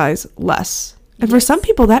exercise less. And for some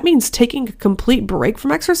people, that means taking a complete break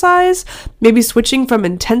from exercise, maybe switching from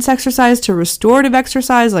intense exercise to restorative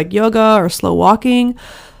exercise like yoga or slow walking,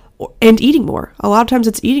 and eating more. A lot of times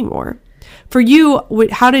it's eating more. For you,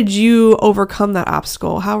 how did you overcome that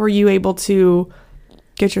obstacle? How were you able to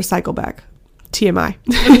get your cycle back? TMI.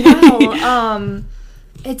 Wow.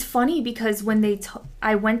 It's funny because when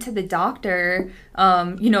I went to the doctor,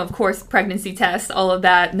 of course, pregnancy test, all of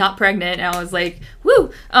that, not pregnant, and I was like,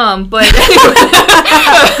 woo. But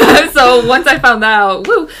so once I found that out,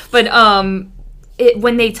 woo. But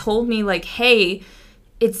when they told me like, hey,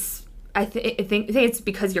 I think it's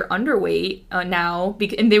because you're underweight now,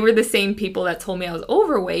 and they were the same people that told me I was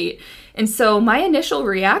overweight. And so my initial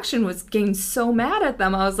reaction was getting so mad at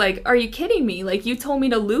them. I was like, are you kidding me? Like, you told me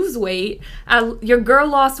to lose weight. Your girl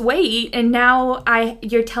lost weight, and now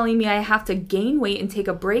you're telling me I have to gain weight and take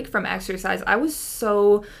a break from exercise. I was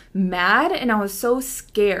so mad, and I was so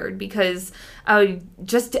scared because I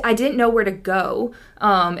didn't know where to go.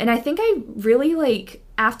 And I think I really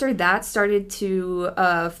after that started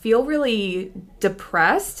to feel really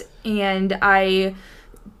depressed, and I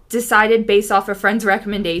decided based off a friend's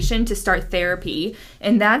recommendation to start therapy.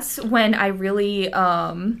 And that's when I really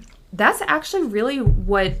that's actually really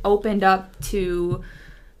what opened up to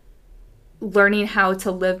learning how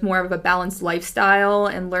to live more of a balanced lifestyle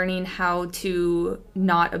and learning how to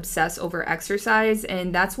not obsess over exercise.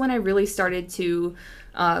 And that's when I really started to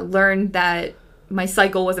learn that my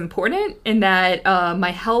cycle was important, and that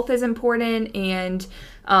my health is important, and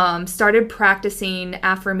started practicing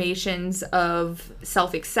affirmations of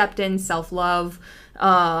self-acceptance, self-love,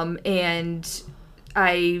 and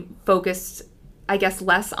I focused, I guess,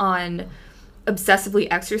 less on obsessively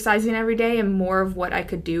exercising every day and more of what I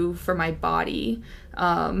could do for my body.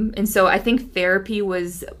 And so I think therapy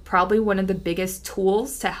was probably one of the biggest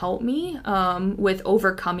tools to help me with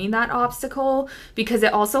overcoming that obstacle, because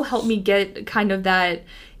it also helped me get kind of that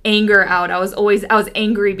anger out. I was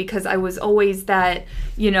angry because I was always that,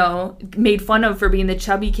 made fun of for being the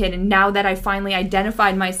chubby kid. And now that I finally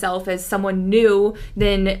identified myself as someone new,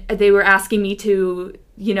 then they were asking me to,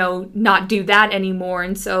 not do that anymore.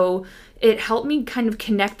 And so it helped me kind of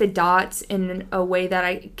connect the dots in a way that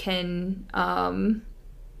I can,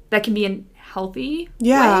 that can be a healthy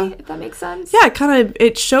way, if that makes sense. Yeah,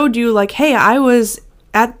 it showed you like, hey, I was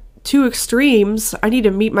at two extremes. I need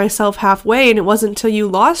to meet myself halfway. And it wasn't until you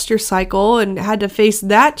lost your cycle and had to face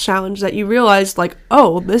that challenge that you realized like,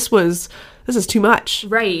 oh, this is too much.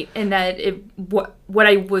 Right. And that what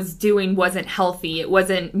I was doing wasn't healthy. It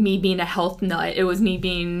wasn't me being a health nut. It was me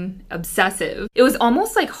being obsessive. It was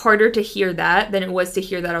almost like harder to hear that than it was to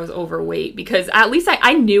hear that I was overweight, because at least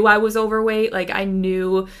I knew I was overweight. Like, I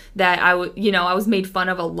knew that I was made fun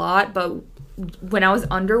of a lot, but when I was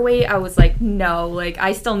underweight, I was like, no, like,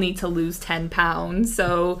 I still need to lose 10 pounds.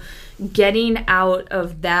 So getting out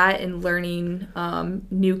of that and learning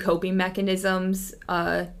new coping mechanisms,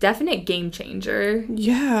 definite game changer.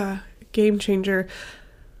 Yeah, game changer.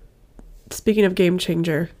 Speaking of game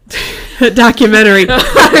changer, documentary. You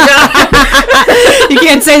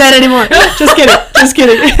can't say that anymore. Just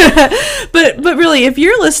kidding. But really, if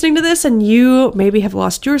you're listening to this and you maybe have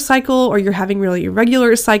lost your cycle or you're having really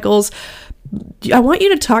irregular cycles, I want you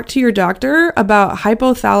to talk to your doctor about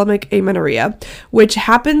hypothalamic amenorrhea, which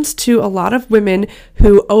happens to a lot of women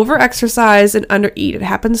who overexercise and undereat. It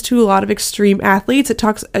happens to a lot of extreme athletes. It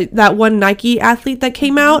talks that one Nike athlete that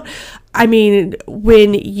came out. I mean,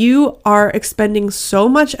 when you are expending so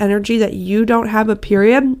much energy that you don't have a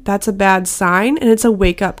period, that's a bad sign, and it's a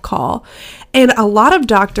wake-up call. And a lot of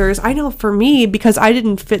doctors, I know for me, because I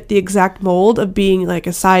didn't fit the exact mold of being like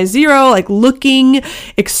a size 0, like looking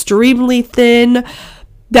extremely thin,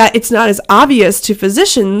 that it's not as obvious to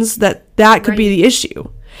physicians that could be the issue.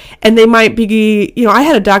 And they might be, I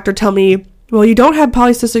had a doctor tell me, well, you don't have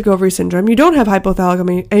polycystic ovary syndrome, you don't have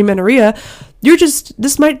hypothalamic amenorrhea,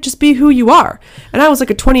 this might just be who you are. And I was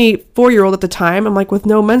like a 24-year-old at the time. I'm like, with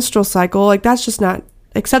no menstrual cycle, like that's just not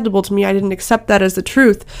acceptable to me. I didn't accept that as the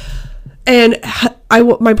truth. And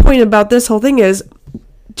my point about this whole thing is,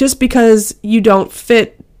 just because you don't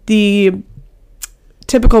fit the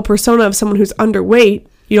typical persona of someone who's underweight,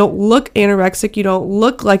 you don't look anorexic, you don't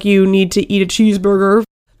look like you need to eat a cheeseburger,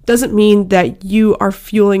 doesn't mean that you are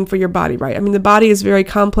fueling for your body right. I mean, the body is very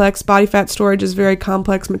complex. Body fat storage is very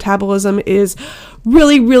complex. Metabolism is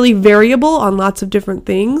really, really variable on lots of different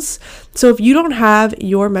things. So if you don't have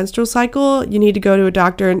your menstrual cycle, you need to go to a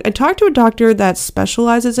doctor and talk to a doctor that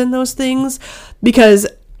specializes in those things, because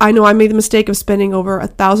I know I made the mistake of spending over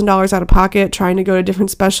 $1,000 out of pocket trying to go to different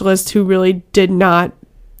specialists who really did not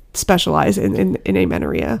specialize in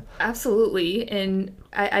amenorrhea. Absolutely. And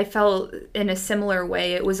I felt in a similar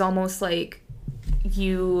way. It was almost like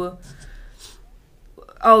you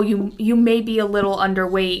may be a little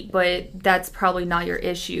underweight, but that's probably not your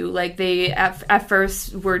issue. Like they at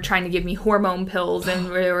first were trying to give me hormone pills, and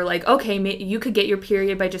they were like, okay, you could get your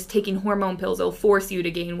period by just taking hormone pills. It'll force you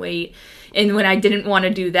to gain weight. And when I didn't want to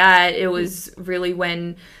do that, it was really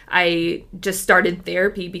when I just started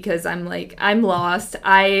therapy, because I'm like, I'm lost.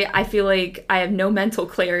 I feel like I have no mental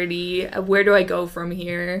clarity. Where do I go from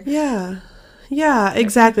here? Yeah,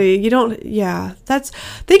 exactly.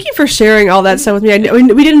 Thank you for sharing all that stuff with me. I know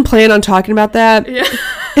we didn't plan on talking about that. Yeah.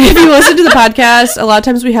 If you listen to the podcast, a lot of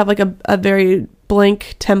times we have like a very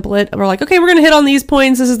blank template. We're like, okay, we're going to hit on these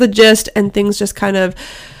points. This is the gist, and things just kind of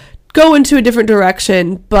go into a different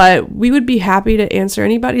direction. But we would be happy to answer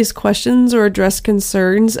anybody's questions or address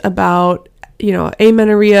concerns about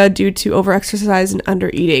amenorrhea due to overexercise and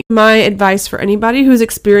undereating. My advice for anybody who's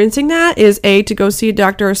experiencing that is to go see a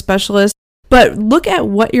doctor or specialist. But look at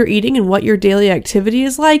what you're eating and what your daily activity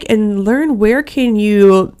is like, and learn where can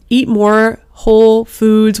you eat more whole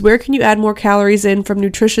foods, where can you add more calories in from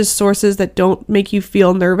nutritious sources that don't make you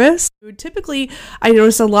feel nervous. Typically, I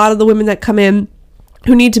notice a lot of the women that come in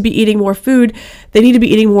who need to be eating more food, they need to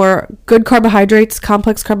be eating more good carbohydrates,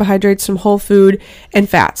 complex carbohydrates from whole food, and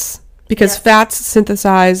fats. Because fats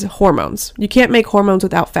synthesize hormones. You can't make hormones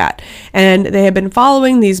without fat. And they have been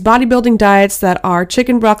following these bodybuilding diets that are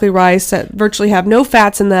chicken, broccoli, rice, that virtually have no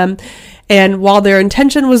fats in them. And while their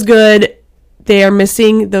intention was good, they are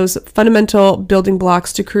missing those fundamental building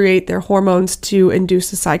blocks to create their hormones to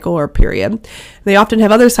induce a cycle or a period. They often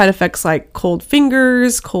have other side effects like cold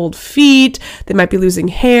fingers, cold feet. They might be losing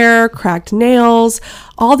hair, cracked nails,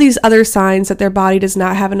 all these other signs that their body does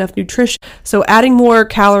not have enough nutrition. So adding more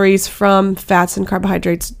calories from fats and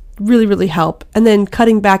carbohydrates really, really help. And then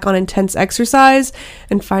cutting back on intense exercise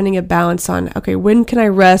and finding a balance on, okay, when can I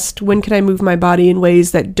rest? When can I move my body in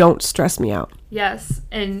ways that don't stress me out? Yes,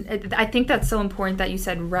 and I think that's so important that you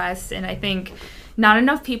said rest, and I think not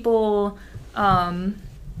enough people, I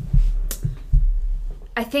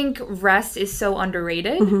think rest is so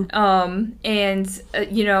underrated, and,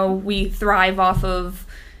 we thrive off of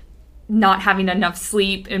not having enough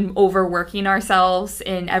sleep and overworking ourselves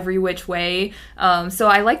in every which way. So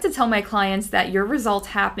I like to tell my clients that your results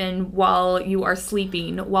happen while you are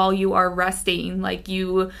sleeping, while you are resting, like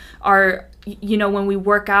you are... when we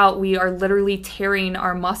work out, we are literally tearing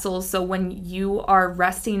our muscles. So when you are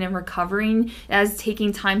resting and recovering, that is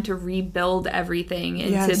taking time to rebuild everything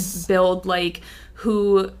and to build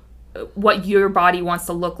what your body wants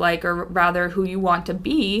to look like, or rather who you want to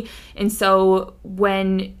be. And so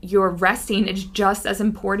when you're resting, it's just as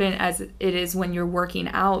important as it is when you're working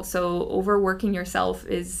out. So overworking yourself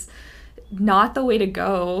is not the way to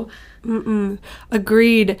go.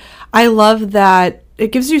 Agreed. I love that.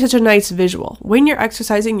 It gives you such a nice visual. When you're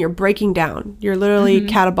exercising, you're breaking down. You're literally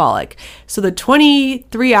catabolic. So the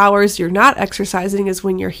 23 hours you're not exercising is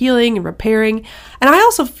when you're healing and repairing. And I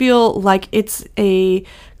also feel like it's a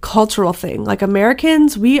cultural thing. Like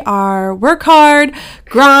Americans, we are work hard,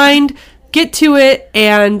 grind, get to it,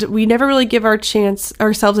 and we never really give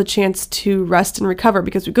ourselves a chance to rest and recover,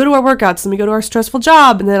 because we go to our workouts and we go to our stressful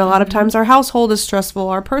job, and then a lot of times our household is stressful,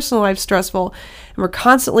 our personal life's stressful, and we're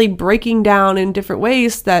constantly breaking down in different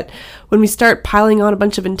ways that when we start piling on a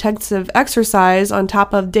bunch of intensive exercise on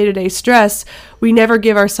top of day-to-day stress, we never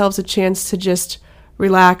give ourselves a chance to just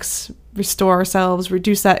relax, restore ourselves,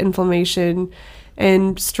 reduce that inflammation.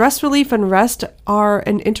 And stress relief and rest are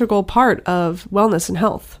an integral part of wellness and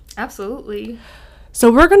health. Absolutely.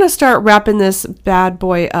 So we're going to start wrapping this bad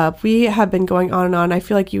boy up. We have been going on and on. I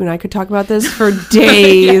feel like you and I could talk about this for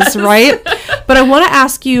days, yes. Right? But I want to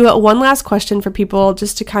ask you one last question for people,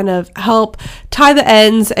 just to kind of help tie the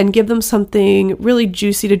ends and give them something really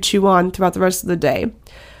juicy to chew on throughout the rest of the day.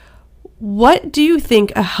 What do you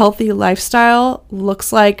think a healthy lifestyle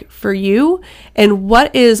looks like for you? And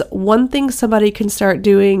what is one thing somebody can start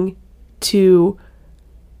doing to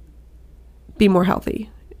be more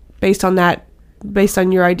healthy based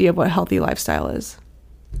on your idea of what a healthy lifestyle is?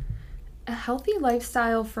 A healthy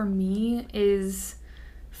lifestyle for me is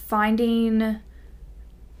finding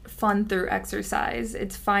fun through exercise.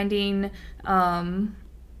 It's finding, I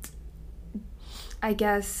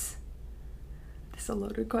guess... It's a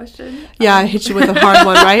loaded question. Yeah, I hit you with a hard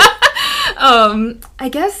one, right? I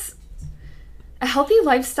guess a healthy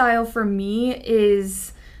lifestyle for me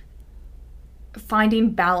is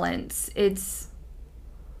finding balance. It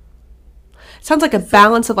sounds like a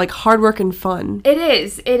balance of like hard work and fun. It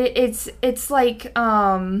is. It's like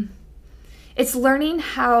it's learning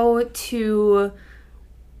how to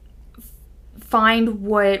find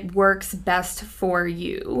what works best for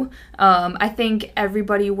you. I think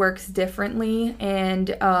everybody works differently,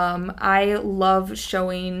 and I love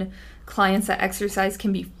showing clients that exercise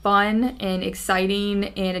can be fun and exciting,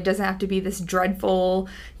 and it doesn't have to be this dreadful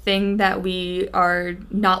thing that we are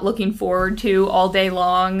not looking forward to all day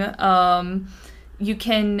long. You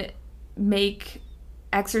can make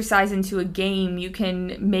exercise into a game. You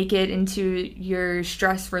can make it into your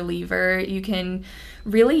stress reliever. You can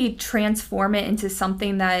really transform it into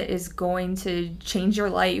something that is going to change your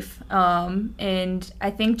life. And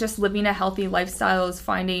I think just living a healthy lifestyle is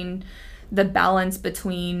finding the balance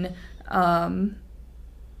between, I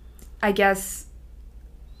guess,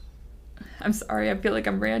 I'm sorry, I feel like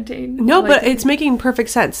I'm ranting. No, but it's making perfect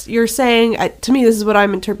sense. You're saying, to me, this is what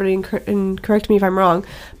I'm interpreting, and correct me if I'm wrong,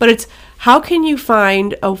 but it's how can you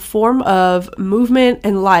find a form of movement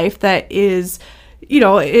and life that is,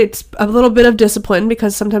 it's a little bit of discipline,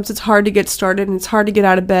 because sometimes it's hard to get started and it's hard to get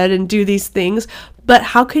out of bed and do these things, but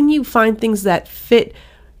how can you find things that fit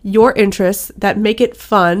your interests, that make it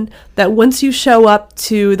fun, that once you show up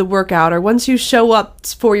to the workout or once you show up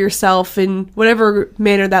for yourself in whatever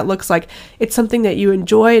manner that looks like, it's something that you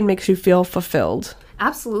enjoy and makes you feel fulfilled?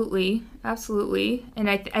 Absolutely. And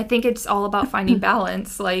I think it's all about finding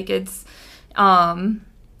balance. Like, it's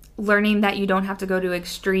learning that you don't have to go to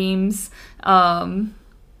extremes,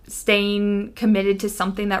 staying committed to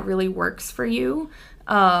something that really works for you.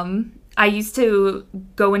 I used to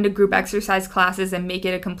go into group exercise classes and make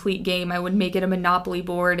it a complete game. I would make it a Monopoly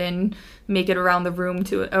board and make it around the room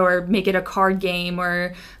or make it a card game,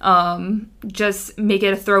 or just make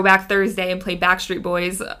it a Throwback Thursday and play Backstreet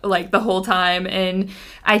Boys like the whole time. And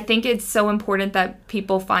I think it's so important that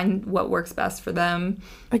people find what works best for them.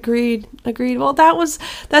 Agreed. Well,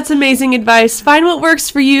 that's amazing advice. Find what works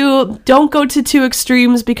for you. Don't go to two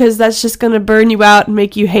extremes, because that's just going to burn you out and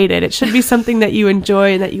make you hate it. It should be something that you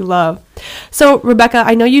enjoy and that you love. So, Rebecca,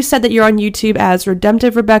 I know you said that you're on YouTube as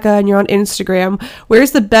Redemptive Rebecca and you're on Instagram.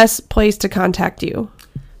 Where's the best place to contact you?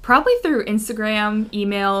 Probably through Instagram,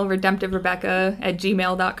 email,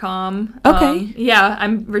 redemptiverebecca@gmail.com. Okay. Yeah,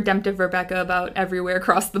 I'm Redemptive Rebecca about everywhere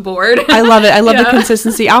across the board. I love it. I love the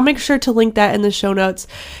consistency. I'll make sure to link that in the show notes.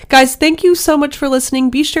 Guys, thank you so much for listening.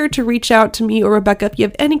 Be sure to reach out to me or Rebecca if you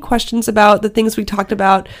have any questions about the things we talked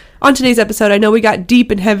about on today's episode. I know we got deep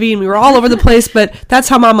and heavy and we were all over the place, but that's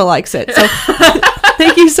how Mama likes it. So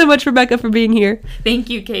thank you so much, Rebecca, for being here. Thank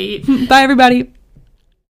you, Kate. Bye, everybody.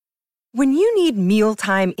 When you need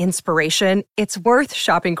mealtime inspiration, it's worth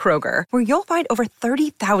shopping Kroger, where you'll find over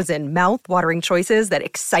 30,000 mouth-watering choices that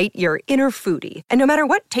excite your inner foodie. And no matter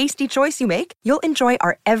what tasty choice you make, you'll enjoy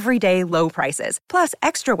our everyday low prices, plus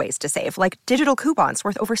extra ways to save, like digital coupons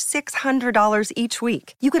worth over $600 each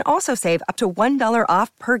week. You can also save up to $1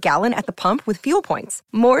 off per gallon at the pump with fuel points.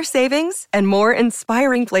 More savings and more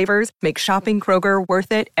inspiring flavors make shopping Kroger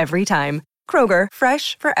worth it every time. Kroger,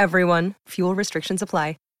 fresh for everyone. Fuel restrictions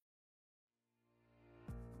apply.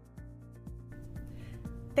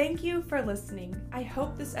 Thank you for listening. I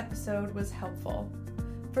hope this episode was helpful.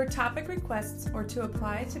 For topic requests or to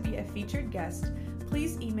apply to be a featured guest,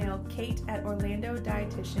 please email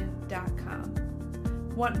kate@orlandodietitian.com.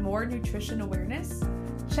 Want more nutrition awareness?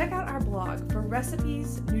 Check out our blog for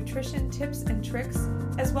recipes, nutrition tips and tricks,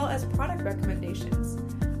 as well as product recommendations.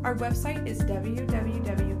 Our website is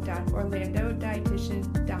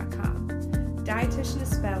www.orlandodietitian.com. Dietitian is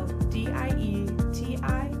spelled D-I-E-T-I-T-I-A-N.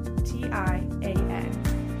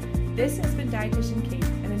 This has been Dietitian Kate,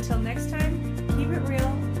 and until next time, keep it real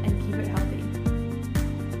and keep it healthy.